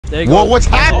There you go. Whoa, what's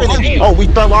happening? Oh, we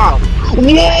fell off.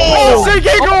 Whoa! Okay,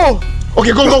 go. Oh,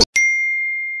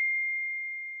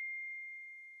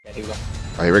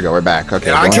 here we go. We're back.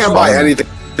 Okay. I can't buy anything.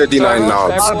 59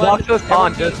 knobs. Block those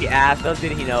on, dirty ass. Those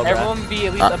didn't he know, bro? Everyone be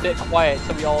at least a bit quiet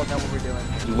so we all know what we're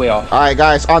doing. Way off. All right,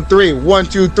 guys. On 3. 1,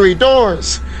 2, 3.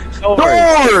 Doors.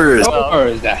 Doors. All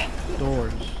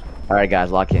right,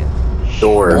 guys, lock in.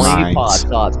 Doors. Nice.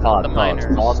 Call The miners.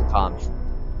 comms.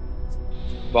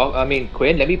 Well, I mean,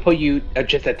 Quinn, let me put you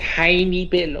just a tiny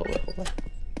bit lower.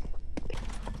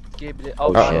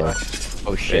 Oh,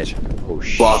 Oh shit. Oh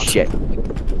shit. Blocked. Shit.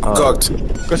 Cooked.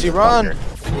 Cause you run.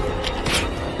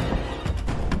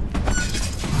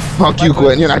 Fuck you,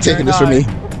 Quinn. You're not taking this from me.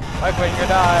 Bye, Quinn, you're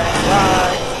dying.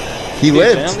 Bye. He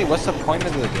lived. Family, what's the point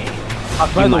of the game?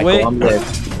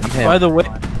 By the way,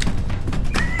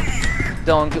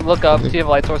 Dylan, look up. See if you have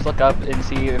a light source. Look up and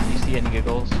see if you see any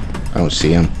giggles. I don't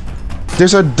see him.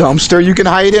 There's a dumpster you can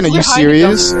hide in. Are you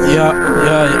serious? yeah.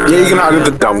 Yeah, you can hide in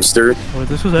the dumpster. Oh,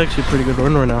 this was actually a pretty good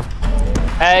run right now.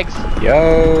 Eggs.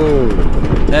 Yo.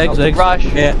 Eggs. Rush.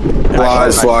 Yeah.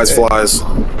 Flies.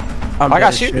 I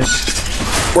got you.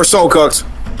 We're so cooked.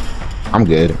 I'm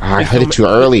good. I hit it too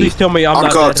early. Please tell me I'm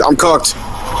not cooked. dead. I'm cooked.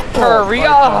 Hurry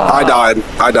up. I died.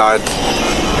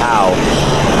 Ow.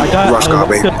 I got. Rush got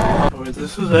me. Oh,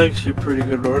 this was actually a pretty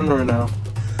good run right now.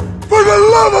 For the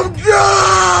love of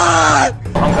God!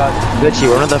 Oh god. Glitchy,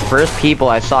 we're one of the first people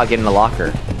I saw get in the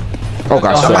locker. Oh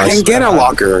gosh, I didn't get a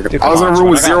locker. I was in a room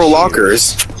with 0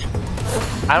 lockers.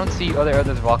 I don't see other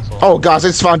voxels. Oh gosh, I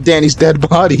just found Danny's dead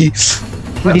body.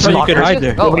 Timothy's in you could lockers. hide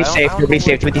there. Nobody's safe.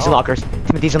 Timothy's in lockers.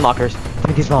 Timothy's in lockers.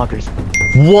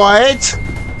 What?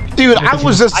 Dude, I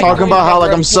was just talking about how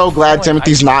like I'm so glad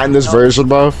Timothy's not in this version,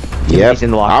 bro. Yep.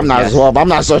 In the locker, I'm not as well. I'm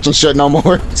not searching shit no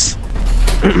more.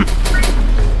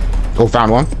 Oh,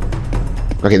 found one.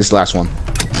 Okay, this is the last one.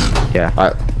 Yeah. All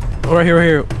right. Right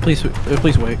here. Please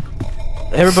wait.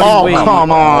 Everybody wait. Oh,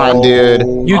 come on, dude.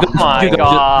 You Oh my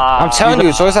god. I'm telling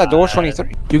you, so is that door 23.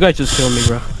 You guys just killed me,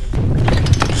 bro.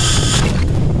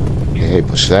 Okay,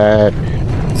 push that.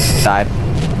 Died.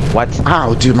 What?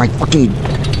 Ow, dude, my fucking.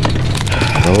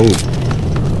 Oh.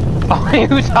 Oh, you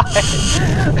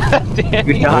died.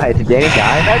 You died. Danny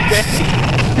died?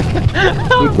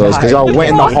 Because y'all went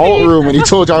in the whole room and he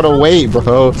told y'all to wait,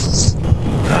 bro.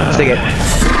 Stick it.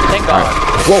 Thank god.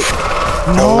 Whoa.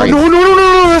 No.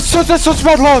 That's such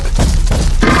bad luck.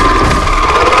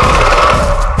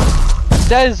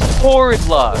 That is horrid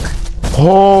luck.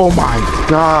 Oh my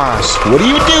gosh. What are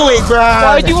you doing, bro?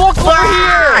 Why'd you walk over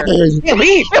here? Can't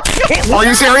leave. Are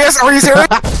you serious?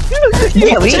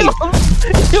 Can't leave.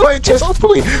 Wait, just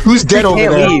wait. Who's dead over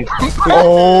Can't there? leave.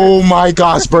 Oh my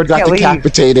gosh, Bird got Can't leave.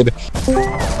 decapitated.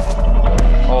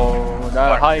 Oh,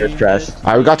 no, hi. You're stressed.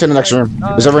 Alright, we got to the next room.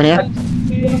 Is everyone here?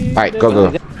 Alright, go.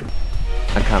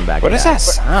 I'm coming back. What is that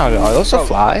sound? Are those the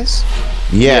flies?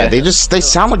 Yeah, they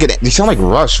sound like they sound like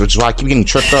Rush, which is why I keep getting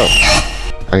tripped up.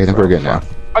 Okay, I think we're good now.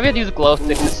 Probably have to use a glow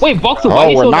stick. Wait, Voxel,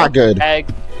 Oh, we're not good. Egg.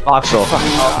 Voxel.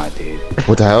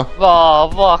 What the hell? Oh,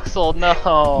 voxel,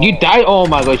 no. You died? Oh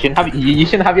my god, you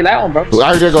shouldn't have your light on, bro. I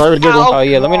already go. Oh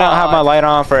yeah, let me not have my light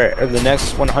on for the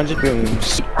next 100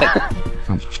 rooms.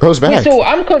 Goes back. Wait, so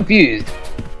I'm confused.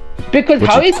 Because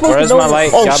how are you supposed Where's to know? my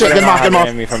light? Oh Y'all shit, better get not him off.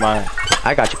 have me for mine.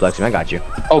 I got you, Flexing, I got you.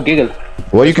 Oh, giggle.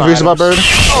 What are you confused about, Bird?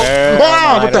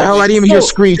 Oh, what the hell? I didn't even hear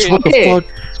Screech. What the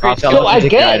fuck? So I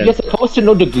get you're supposed to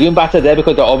know the green bats are there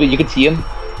because they're obvious, you can see them.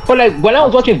 But like when I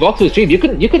was watching Voxel stream, you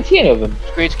couldn't see any of them.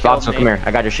 Screech killed Voxel, me. come here.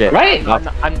 I got your shit. Right?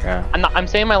 I'm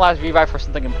saying my last revive for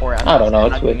something important. I don't know,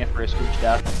 it's I'm doing weird. it for a Screech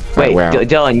death. Wait, Wow.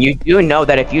 Dylan, you do know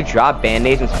that if you drop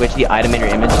band-aids and switch the item in your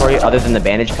inventory other than the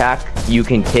bandage pack, you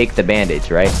can take the bandage,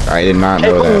 right? I did not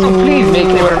know that. Please make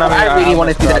it. I really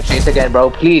want to see that chase again, bro.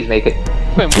 Please make it.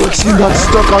 Flexing got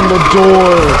stuck on the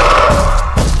door.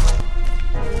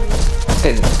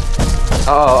 Hey!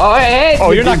 Oh,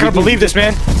 you're not gonna believe this,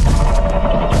 man.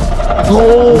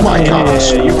 Oh my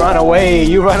gosh. You run away.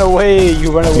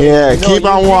 Yeah, keep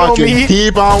on walking.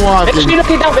 Keep on walking. Make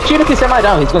sure you look semi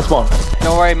down. He's gonna spawn.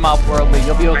 Don't worry, Mob Worldly.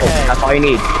 You'll be okay. That's all you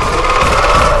need.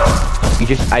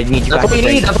 I need you guys. That's all you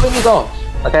need. That's all you need, go.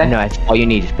 Okay. No, that's all you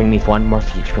need. Just bring me one more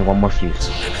fuse. Bring one more fuse.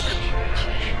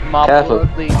 Mob Careful.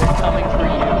 Worldly, they're coming for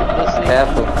you. Listen.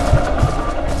 Careful.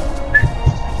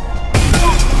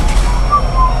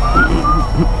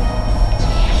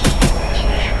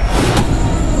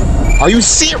 Are you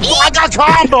serious? I got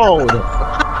comboed.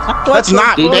 That's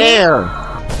not fair.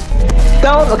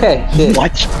 Down. Okay. Shit.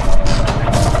 What?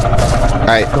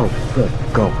 Alright.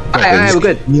 Go. Alright, we're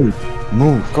good. Move.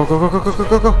 Go.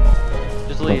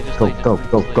 Just leave. Just leave. Go.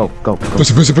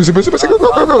 Pussy, go.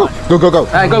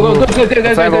 Alright, go.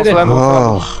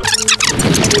 Oh.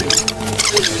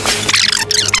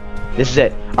 This is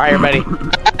it. Alright, everybody.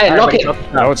 Hey, lock it.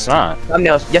 No, it's not.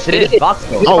 Thumbnails. Yes, it is. Box.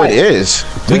 Oh, it is.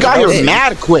 We got here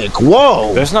mad quick.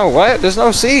 Whoa. There's no what? There's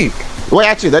no seek. Wait,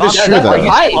 actually, that is true though.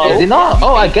 Right, is it not?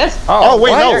 Oh, I guess. Oh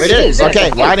wait, no, Where it is. Okay,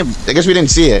 well, I guess we didn't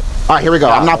see it. All right, here we go.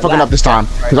 I'm not fucking up this time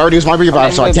because I already used my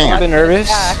revive, so I I've been can't.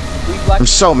 nervous. I'm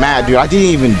so mad, dude. I didn't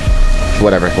even.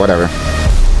 Whatever.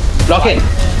 Lock it.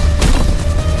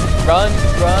 Run.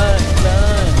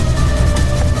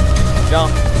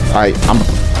 Jump. All right, I'm.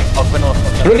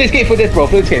 Flip the escape for this, bro.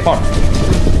 Flip the escape. Come on.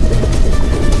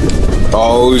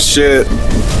 Oh shit.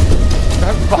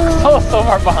 So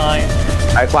far behind.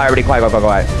 Alright, quiet, everybody.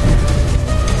 Quiet.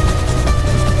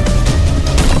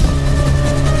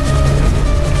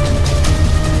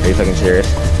 Are you fucking serious?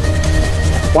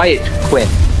 Quiet. Quinn.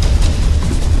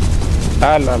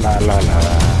 La.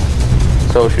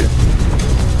 So true.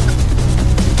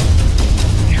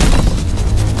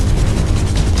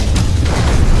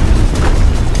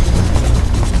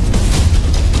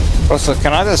 Also,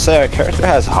 can I just say our character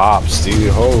has hops,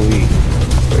 dude? Holy.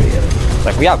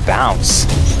 Like, we have bounce.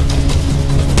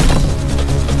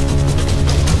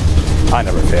 I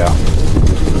never fail.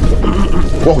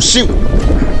 Whoa, shoot!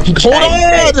 Hold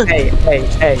on! Hey.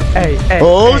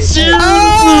 Oh shoot!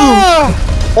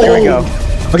 There we go.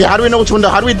 Okay, how do we know which window?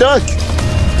 How do we duck? It's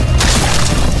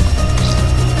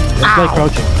like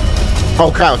crouching.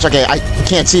 Oh, crouch. Okay, I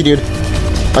can't see, dude.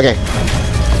 Okay.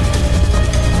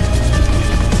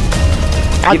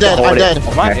 I'm dead.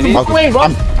 Am I idiot? Okay,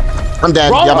 I'm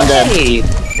dead. Yeah, I'm dead.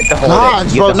 God,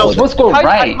 bro, no. Let's go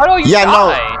right. How do you Yeah,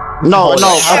 die? no.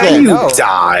 Okay. You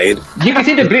died. You can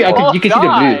see the blue. You can see the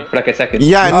blue for like a second.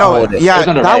 Yeah, no. Yeah, It was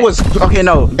on the that right. was okay.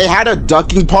 No, they had a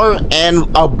ducking part and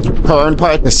a burn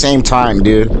part at the same time,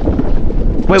 dude.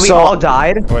 Wait, we So- all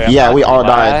died? Wait, Yeah, I'm we not- all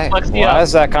died. Why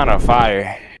is that kind of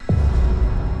fire?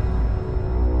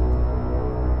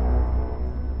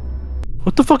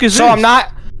 What the fuck is So this? I'm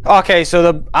not. Okay,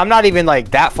 so I'm not even like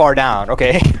that far down.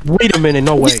 Okay. Wait a minute,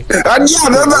 no way. We're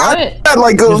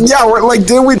like,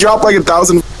 didn't we drop like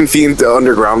 1,000 feet into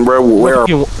underground, bro? Where?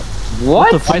 Fucking-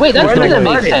 What? the fuck? Wait, that Where doesn't the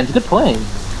make fuck? sense. Good point.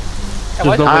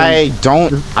 There's no way.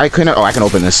 I couldn't. Oh, I can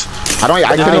open this. I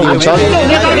couldn't even wait, tell you. wait,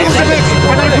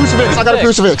 I got a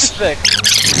crucifix.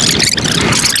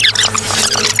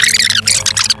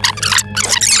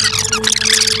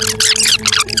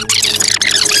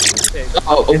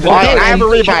 Oh, Alright, I have a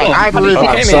revive.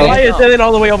 So Why is it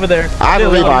all the way over there? I have a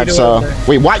revive. So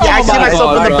wait, what? Yeah, I see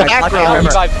myself in the background.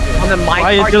 On the mic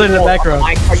Why is card, Dylan in the hold. background? On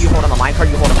the mic card, you hold. On the mic card,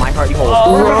 you hold. On the mic card, you hold.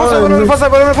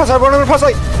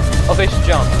 Oh, they should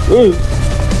jump.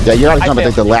 Yeah, you gotta jump at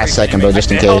like the last second, bro,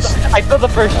 just in case. I failed the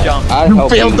first jump. You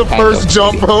failed the first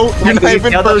jump, bro. You're not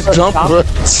even first jump, bro.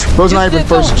 Bro's not even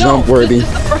first jump worthy. This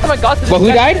is the first time I got to this But who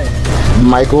died? section.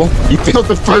 Michael, you failed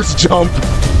the first jump.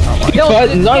 Not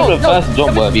even the first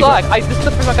jump no, worthy. this is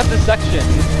the first time I got to this section.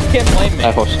 You can't blame me.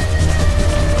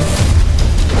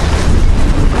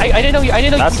 I didn't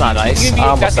know. That's not nice. You I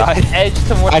almost got the died. edge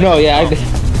to more. I know, yeah.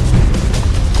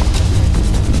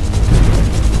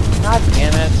 God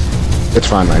damn it. It's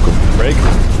fine, Michael. Break.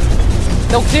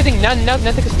 No kidding. Now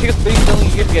nothing is take us 30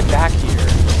 million years to get back here.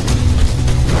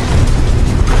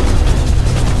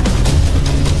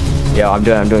 Yo, I'm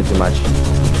doing too much.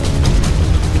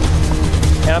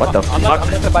 And What the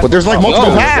fuck? But there's like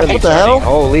multiple paths. What the hell?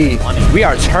 Holy. We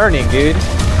are turning, dude.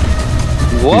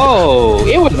 Whoa!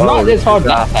 It was not this hard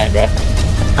last time, bro.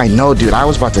 I know, dude. I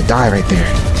was about to die right there.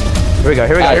 Here we go.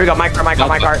 Mic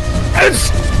card.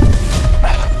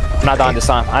 I'm not dying this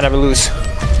time. I never lose.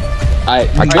 I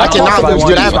cannot lose,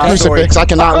 dude. I have a crucifix. I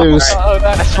cannot lose.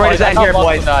 I swear to end here,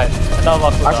 boys. I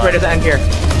swear to end here.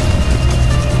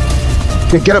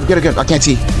 Okay, get up. I can't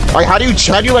see. Alright, how do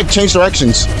you like change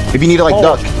directions? If you need to like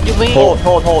duck. You lean.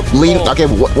 Hold. Lean. Okay,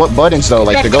 what buttons though?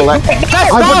 Like to go left?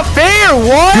 That's not fair.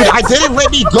 What? Dude, I didn't let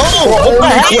me go.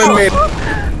 Only Quinn made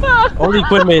it. Only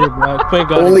Quinn made it, bro. Quinn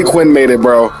got Only it. Quinn made it,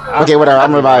 bro. Okay, whatever.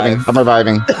 I'm reviving.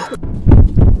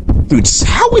 Dude,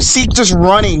 how is he just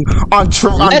running on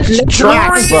tracks,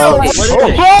 bro? What is it? Oh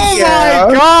my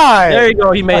god! There you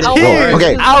go, he made it.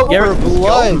 Okay. Out for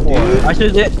blood, dude. I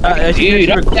should Dude,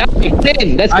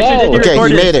 let's I go. should- Okay,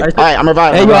 he made it. Alright, I'm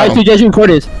reviving. Hey, yo, I suggest you record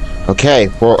this. Okay,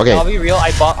 well, I'll okay. be real.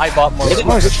 I bought more.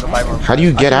 How do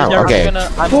you get out? Okay.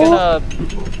 I'm gonna.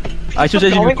 I should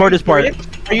suggest you record this part.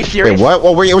 Are you Wait, serious? what?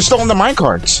 Well, we're still on the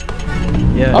minecarts.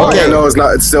 Yeah. Oh, Okay. yeah, no, it's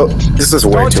not. It's still. This is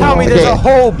way Don't too tell long. me there's a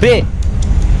whole bit.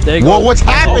 There you go. Well, what's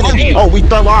happening? Oh, we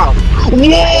fell off.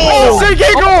 Whoa! Say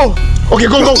giggle! Okay,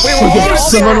 go. No.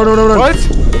 What?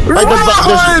 Right,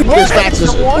 there's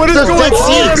Baxters. There's dead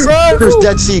Seeks. There's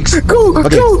dead Seeks.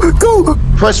 Go.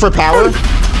 Press for power.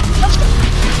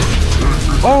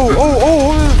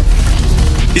 Oh.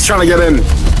 He's trying to get in.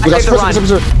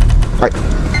 Right.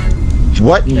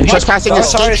 What? Trespassing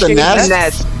escapes the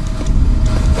nest?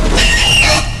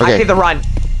 Okay. I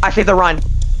saved the run.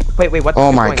 Wait, what?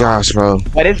 Oh my gosh, bro.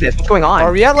 What is this? What's going on?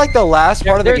 Are we at like the last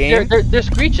part of the game? They're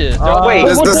screeches. Wait,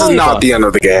 This is not the end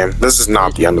of the game. This is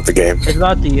not the end of the game. It's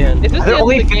not the end. Is this the end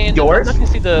only of the game? yours? I'm not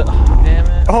gonna see the. Oh, damn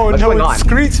it. Oh What's no, going on? it's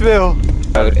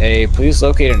Screechville. Code A, please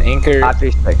locate an anchor.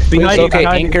 536. Please Behind you, locate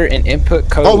behind you. anchor and input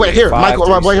code. Oh wait, here, Michael,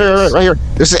 right here.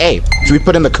 This is A. So we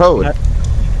put in the code.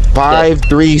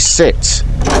 536.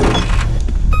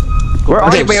 Where are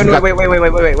Okay,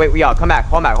 you? Wait, y'all, come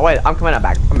back. Wait, I'm coming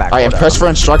back. Come back. Alright, press for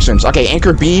instructions. Okay,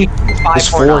 anchor B is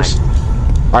 4.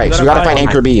 549. Alright, so we gotta find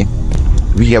anchor B.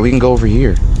 Yeah, we can go over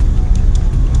here.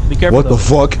 Be careful. What the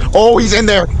fuck? Oh, he's in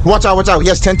there! Watch out! He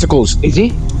has tentacles. Is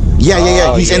he?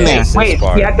 Yeah, he's in there. It's this Wait,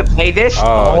 part. you have to play this?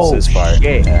 Oh, it's this part.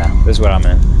 Shit. Yeah, this is what I'm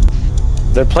in.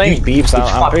 They're playing beeps.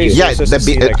 I'm pretty sure Yeah, it's supposed the to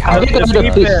see, beep- like, how- The beep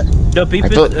I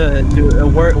is thought-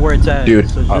 where it's at. Dude.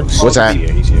 So Oh, just- What's that?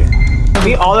 He's here. Can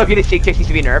we all agree that Seek needs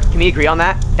to be nerfed? Can we agree on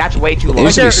that? That's way too low. It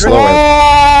needs to be slower.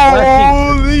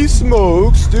 Holy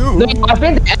smokes, dude. No, I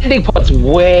think the ending part's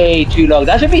way too long.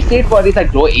 That should be saved for at least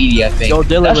like low 80, I think. Yo,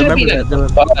 Dylan, that should be remember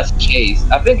like that, the first chase.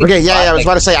 I think. Okay, yeah, I was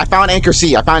about to say, I found anchor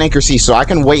C, so I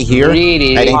can wait here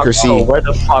Really? at anchor Oh, C. where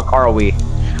the fuck are we?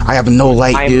 I have no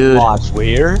light, I'm dude. lost.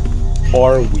 Where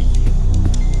are we?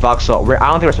 Fuck, so I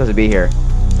don't think we're supposed to be here.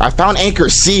 I found anchor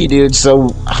C, dude,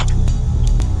 so...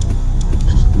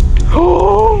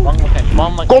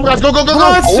 Mom, like, Go, guys, go!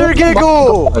 Monster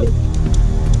giggle!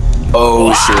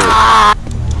 Oh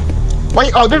shit.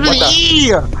 Wait, oh, there's an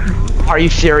E! Are you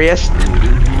serious?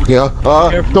 Yeah,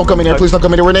 don't come in here, please don't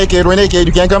come in here, we're naked,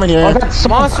 you can't come in here.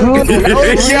 Monster giggle!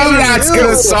 You're not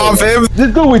gonna solve him.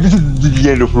 There's no way this is the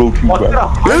end of Flow 2, What bro.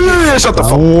 the Shut the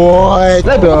fuck. What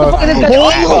Like, what the fuck is this guy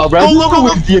talking about, bro? There's no way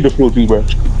this is the end of Flow 2, bro.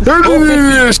 Shut Stop up. doing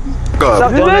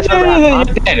this, You're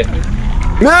dead.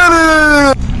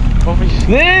 No. No, this is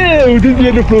the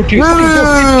end of Flow 2.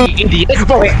 Idiot.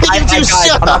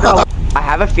 I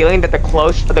have a feeling that the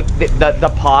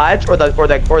pods or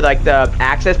the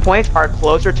access points are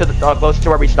closer to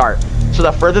where we start. So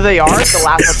the further they are, the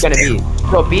last one's gonna be.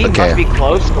 So B must be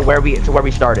close to where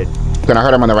we started. Gonna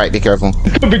hurt him on the right, be careful.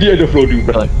 Could be the end of Flow 2,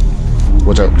 bro.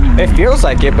 What's up? It feels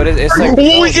like it, but it's like.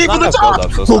 Oh, it's he not able to a top!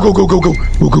 build-up, so it's Go.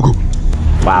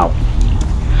 not. Wow.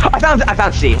 I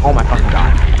found C. Oh my fucking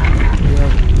god.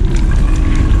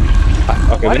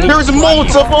 Okay, we need There's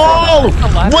multiple!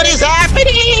 What is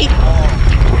happening?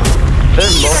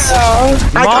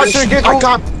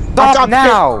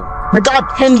 I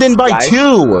got pinned in by Guys?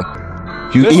 2.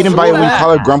 You eat them by what we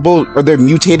call a grumble, or they're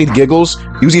mutated giggles.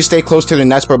 Usually stay close to the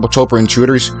nest for chopper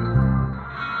intruders.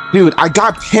 Dude, I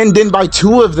got pinned in by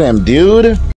 2 of them,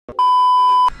 dude.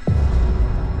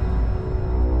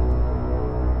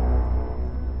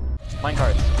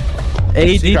 minecarts.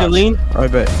 AD to lean? I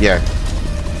bet. Yeah.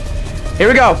 Here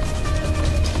we go.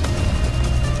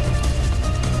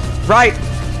 Right.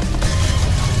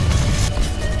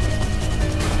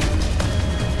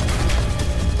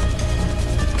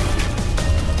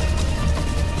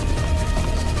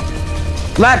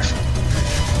 Left.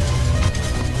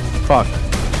 Fuck.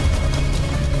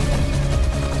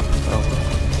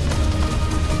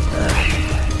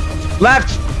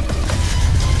 Left.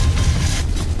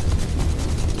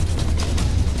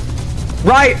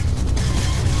 Right.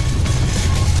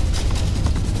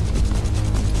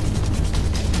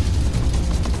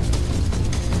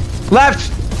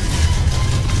 Left.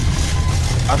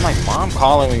 That's my mom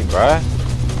calling me, bruh.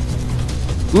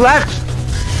 Left.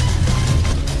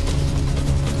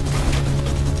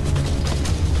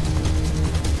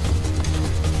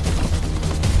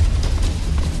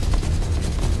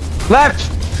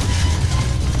 Left.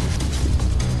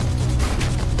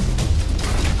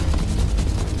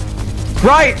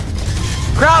 Right.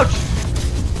 Crouch.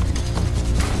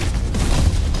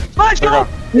 Let's go.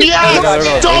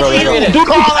 Yes! W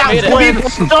call out, Quinn!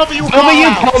 W call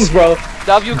out! comes, bro.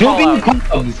 W W call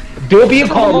comes. W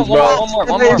comes, bro. One more.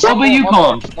 W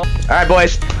comes. Alright,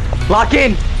 boys. Lock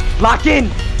in. Lock in.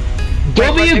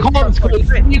 W comes.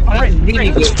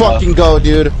 Let's fucking go,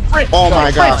 dude. Oh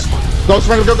my gosh. Go,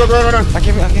 sprint, go. I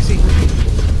can't see.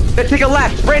 Then take a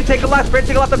left. Sprint, take a left. Sprint,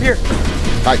 take a left up here.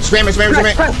 Alright, spam it.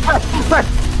 Press.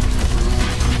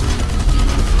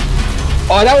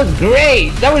 Oh, that was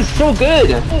great. That was so good.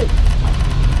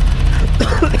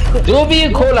 Don't be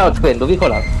a call out, Quinn. Don't be a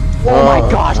call out. Oh my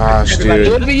gosh. dude.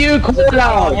 W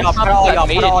callouts. It's not that I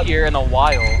made it here in a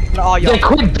while. Yeah,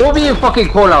 quit W fucking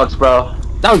callouts, bro.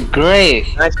 That was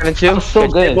great. Nice 7-2. That was so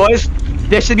good. Boys,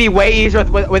 this should be way easier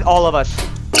with all of us.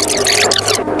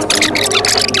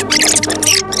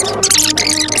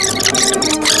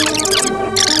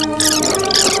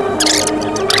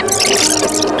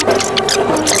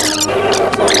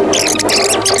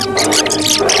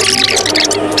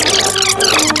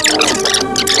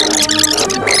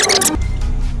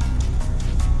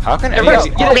 How can We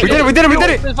did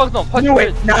it! Punch Do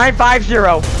it! 950!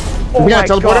 Oh We my gotta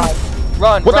teleport god! him?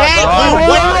 Run, What the run, heck?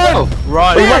 run,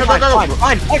 Run.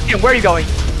 Run! Fuck him! Where are you going?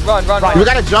 run, run, We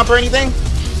gotta jump or anything?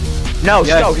 No,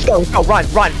 Yes. just go! Run!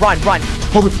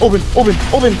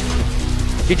 Open!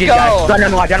 GG Go. guys! Down the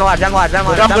line! Go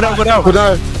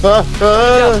down.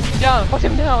 down, put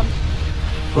him down.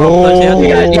 Oh, let's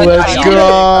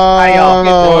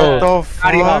go!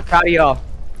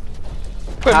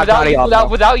 Proud of y'all. Wait,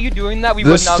 without you doing that, we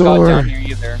would not got down here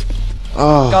either.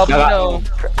 Oh, Gabino.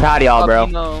 Proud of y'all, bro.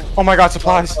 Gabino. Oh my god,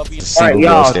 supplies. Alright,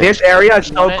 yo, this area is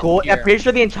so One cool. here. I'm pretty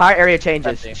sure the entire area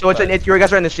changes. So you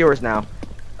guys are in the sewers now.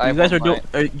 You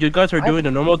guys are doing the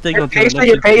normal thing until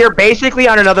You're basically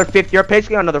on another 50. You're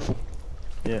basically on another.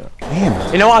 Yeah.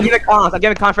 damn. You know what? I'll give it cons. I'll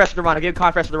give it cons for the rest of the run. I'll give it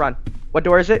cons for the rest of the run. What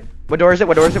door is it? What door is it?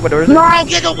 No,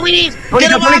 Giggle, please!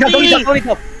 Get him off me!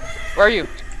 Where are you?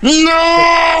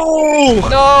 No!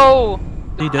 No!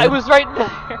 He did. I was right there.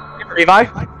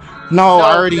 Revive? No,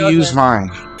 I already no, used no. mine.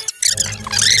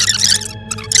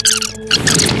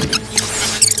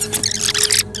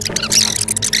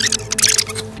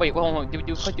 Wait, hold on. Do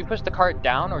you push the cart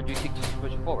down or do you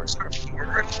push it forward?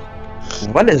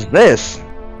 What is this?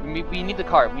 We need the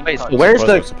cart. We need Wait, the so cart. where's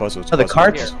the Supposed the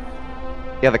carts?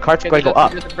 Yeah, the cart's going to go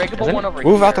up. There's a breakable Isn't one it? over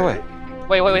Move here. out the way.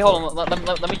 Wait, hold on.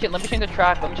 Let me change the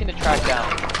track. Let me change the track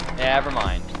down. Never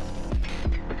mind.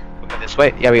 This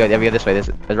way? Yeah, we go this way. This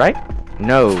is right?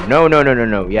 No.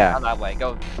 Yeah. Not that way.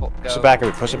 Go. Push it back a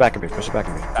bit, push it back a bit. Push back.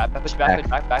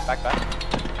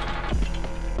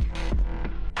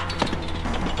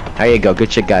 There you go.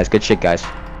 Good shit, guys.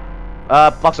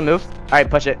 Box and move. All right,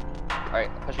 push it. Alright,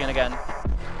 pushing in again.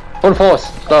 Full force.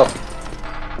 Go.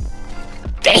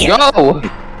 Go.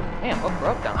 Damn, what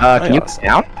broke down? Can you go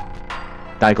down?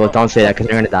 Don't say that, because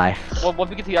you're gonna die. Well, when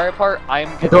we get to the other part, I'm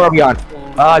The door are beyond. To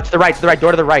the right.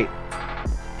 Door to the right.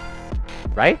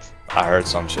 Right? I heard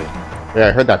some shit. Yeah,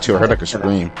 I heard that too. I heard like a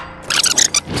scream.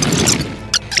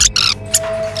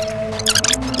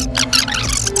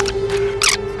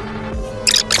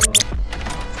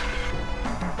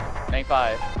 Okay,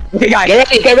 guys.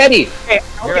 Get ready. Okay,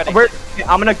 You're ready.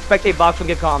 I'm gonna spectate box and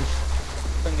give comms.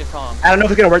 Couldn't get calm. I don't know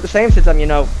if it's gonna work the same since I'm, you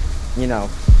know,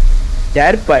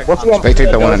 dead. But what's the one?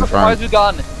 Spectate the one in This is the farthest front. we've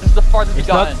gotten. This is the farthest we've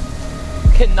gotten.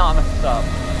 Cannot mess this up.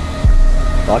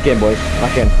 Lock in, boys.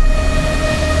 Lock in.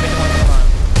 Make the one in front.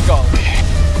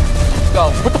 Go.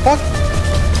 What the fuck?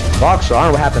 Box. So I don't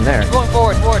know what happened there. Keep going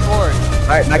forward. All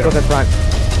right, Matt goes in front.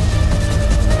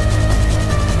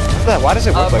 What's that? Why does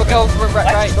it work like Go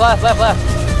that? right, left.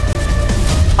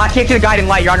 I can't see the guiding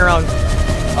light. You're on your own.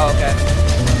 Oh, okay.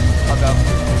 I'll go.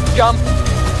 Jump.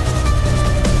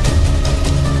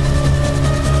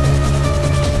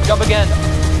 Jump again.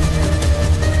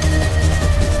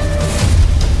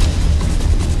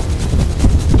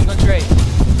 Keep going straight.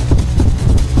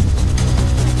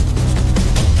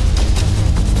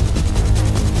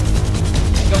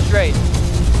 Go straight.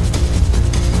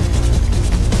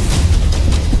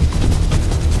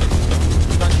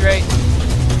 Go straight.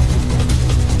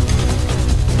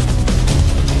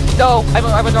 No,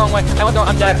 I went the wrong way.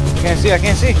 I'm dead. I can't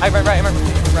see. I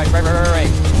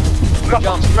right.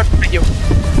 Jump. Thank you.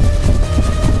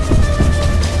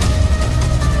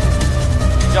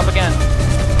 Jump again.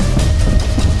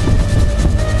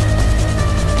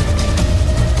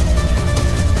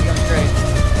 Go straight.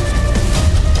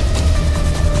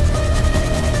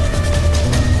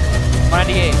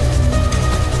 198.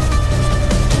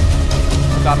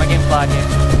 God, my game's lagging.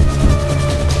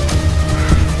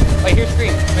 Wait, here's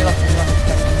screen. Wait, left.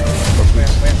 Where?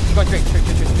 Keep going straight.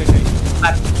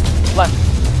 Left.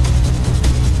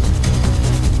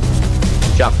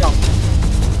 Jump.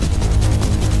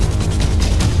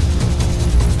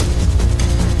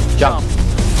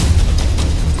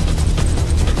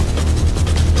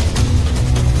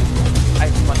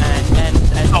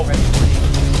 Oh, ready.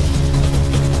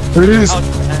 There it is.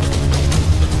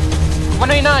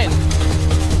 199.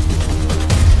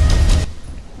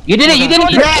 You did it.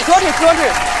 200.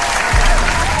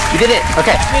 You did it.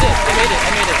 Okay. I made it.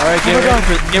 Alright,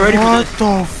 get ready for What this.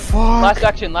 the fuck? Last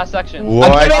section.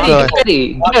 What Get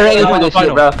ready for this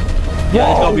shit, bro.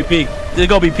 Yeah, it's gonna be big. This is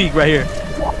gonna be peak right here.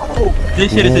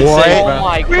 This shit is insane, bro. Oh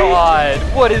my god.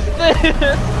 What is this?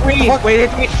 Wait, did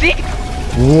we see?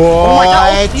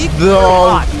 What the?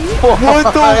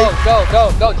 What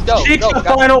the? Go. Cheeks Go. the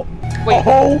final. Wait.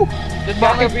 Oh. There's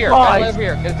guy over here. God. Guy over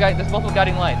here. There's multiple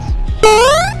guiding lights.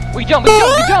 We jump. We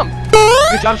jump.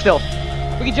 You jump still.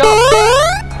 We can jump.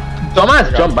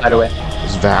 Dumbass jump, by the way.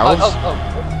 It's valves. Oh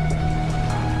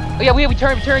yeah, we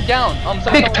turn down.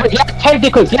 So He has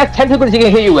tentacles. He has tentacles he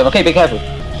can hit you with. Okay, be careful.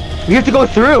 We have to go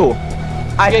through.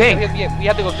 I think. we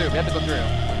have to go through.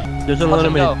 There's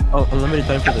unlimited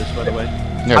time for this, by the way.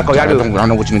 Yeah, I don't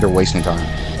know what you mean they're wasting time.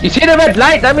 You see the red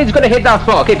light? That means it's gonna hit that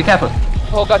floor. Okay, be careful.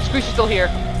 Oh god, Screech is still here.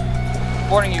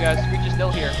 Warning you guys, Screech is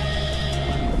still here.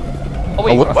 Oh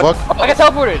wait, Oh, what the fuck? I got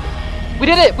teleported. We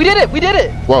did it.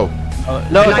 Whoa.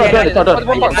 No, it's not done.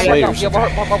 One more. There's levels. There's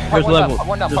levels.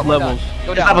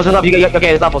 Go There's down. levels up. Okay,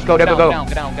 there's levels. Go. Go down.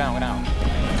 Get the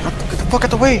fuck out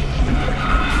the way.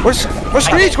 Where's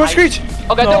Screech? Where's Screech?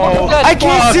 Oh god, no. I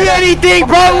can't see anything,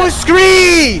 bro. Where's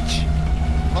Screech?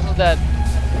 Muscle's dead.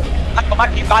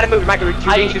 You gotta move, Michael.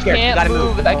 You're too scared. You gotta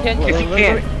move. I can't. Yes, you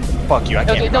can. Fuck you. I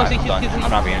can't. No, drive. see, I'm done. he's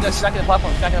I'm not being this. back to the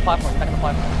platform. Back to the platform.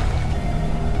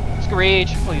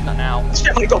 Screech, please not now.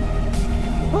 Shit, Michael.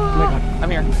 I'm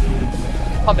here.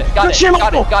 Pump it. Got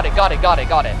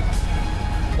it.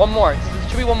 One more.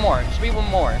 Should be one more.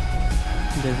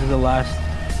 This is the last.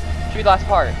 Should be the last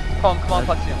part. Come on,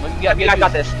 Plexium. I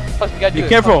got this. Plex, we gotta do Be this.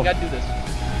 careful. We gotta do this.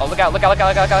 Oh, look out.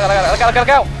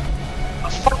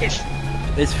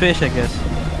 It's fish, I guess.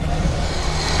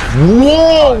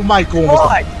 Whoa, Michael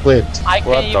almost flipped. I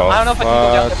can't even. I don't know if I can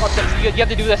go down there. Plexium, you have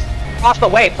to do this. Cross the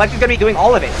way. Plex is gonna be doing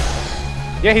all of it.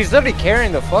 Yeah, he's literally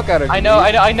carrying the fuck out of me. I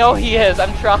know he is.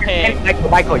 I'm trying.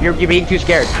 Michael, you're being too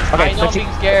scared. Okay, I know I'm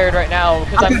being scared right now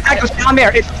because I'm. Michael, down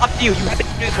there. It's up to you. You have to do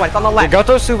this one. It's on the You left. got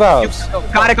those two valves. You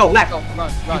gotta go left. You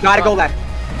gotta go left.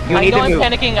 You I need know to I'm move.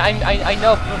 panicking. I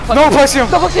know. No, Plexium.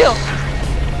 No, Plexium.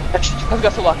 I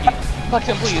got so lucky.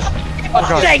 Plexium, please.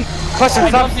 Dang. Plexium,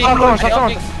 stop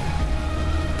throwing.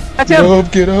 That's him.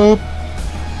 Get up.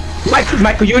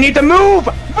 Michael, you need to move.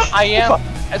 I am.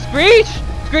 Screech.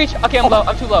 Okay, I'm low.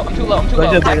 I'm too low.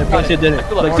 Plexium did it.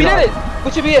 We did it.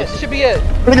 What should be it?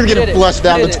 We're gonna get flushed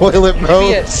down the toilet,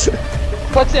 bro.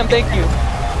 Plexium, thank you.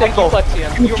 Thank you,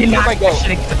 Plexium. You're my goat.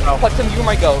 Plexium, you're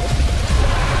my goat.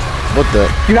 What the?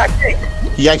 You're not kidding.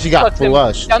 He actually got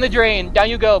flushed. Down the drain. Down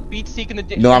you go. Beat Seek in the.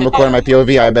 No, I'm recording my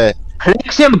POV, I bet.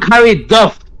 Plexium carried the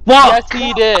fuck. Yes,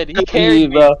 he did. He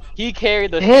carried me. He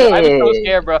carried the shit. I was so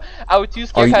scared, bro. I was too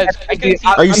scared. I couldn't see.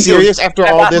 Are you serious? After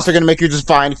all this, they're gonna make you just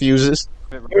find fuses?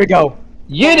 Here we go.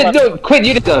 You didn't do it. Quit.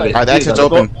 You didn't do it. Alright, the exit's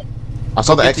open. I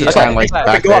saw the exit sign like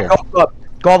back there.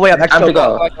 Go all the way up. Time to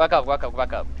go. Back up.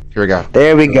 Here we go.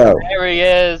 There we go. There he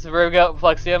is. Here we go,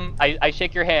 Plexium. I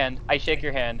shake your hand. Get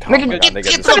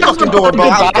the fucking door, bro.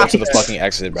 Get to the fucking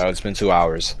exit, bro. It's been 2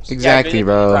 hours. Exactly,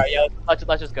 bro. Alright, yeah, let's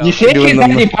just go. You shake his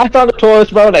hand. He passed on the tours,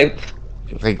 bro. Like.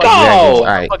 Like, Go!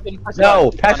 alright.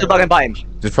 No, press the button.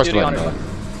 Just press the Duty button. on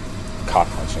Cock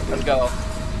punching. Let's go.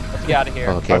 Let's get out of here.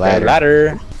 Okay,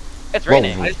 ladder. It's Whoa.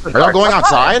 raining. Are y'all going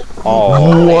outside?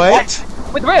 Oh. What?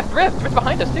 With Rift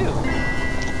behind us too.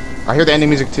 I hear the ending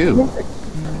music too.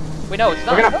 Wait, no, it's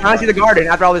not. We're gonna fancy the garden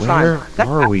after all this Where time.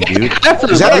 are we, dude? Is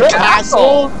Is that a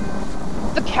castle?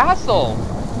 It's a castle.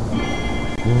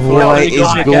 What is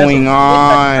going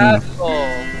on? It's a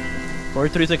castle.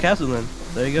 43 is a castle then.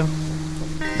 There you go.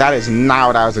 That is not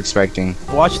what I was expecting.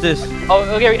 Watch this. Oh,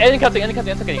 okay. Ending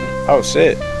cutscene. Okay. Oh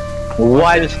shit.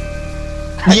 What?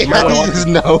 Yeah, just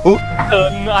no.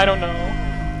 I don't know.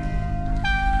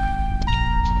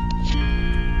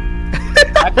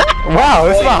 Wow,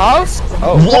 this is my house?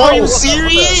 Oh. Whoa, are you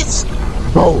serious?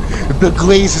 Bro, the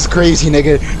glaze is crazy,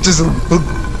 nigga. Just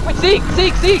Wait,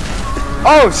 Seek!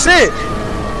 Oh shit!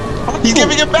 he's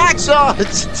giving him back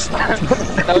shots.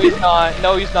 No, he's not.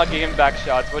 No, he's not giving back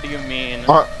shots. What do you mean?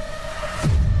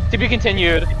 To be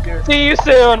continued. See you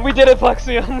soon. We did it,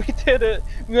 Plexium. We did it.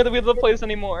 We don't have to play this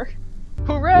anymore.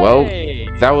 Hooray! Well,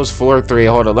 that was 4-3.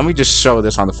 Hold on, let me just show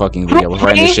this on the fucking video before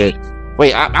I end this shit.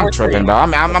 Wait, I'm tripping, bro.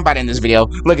 I'm about to end this video.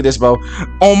 Look at this, bro.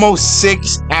 Almost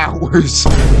 6 hours.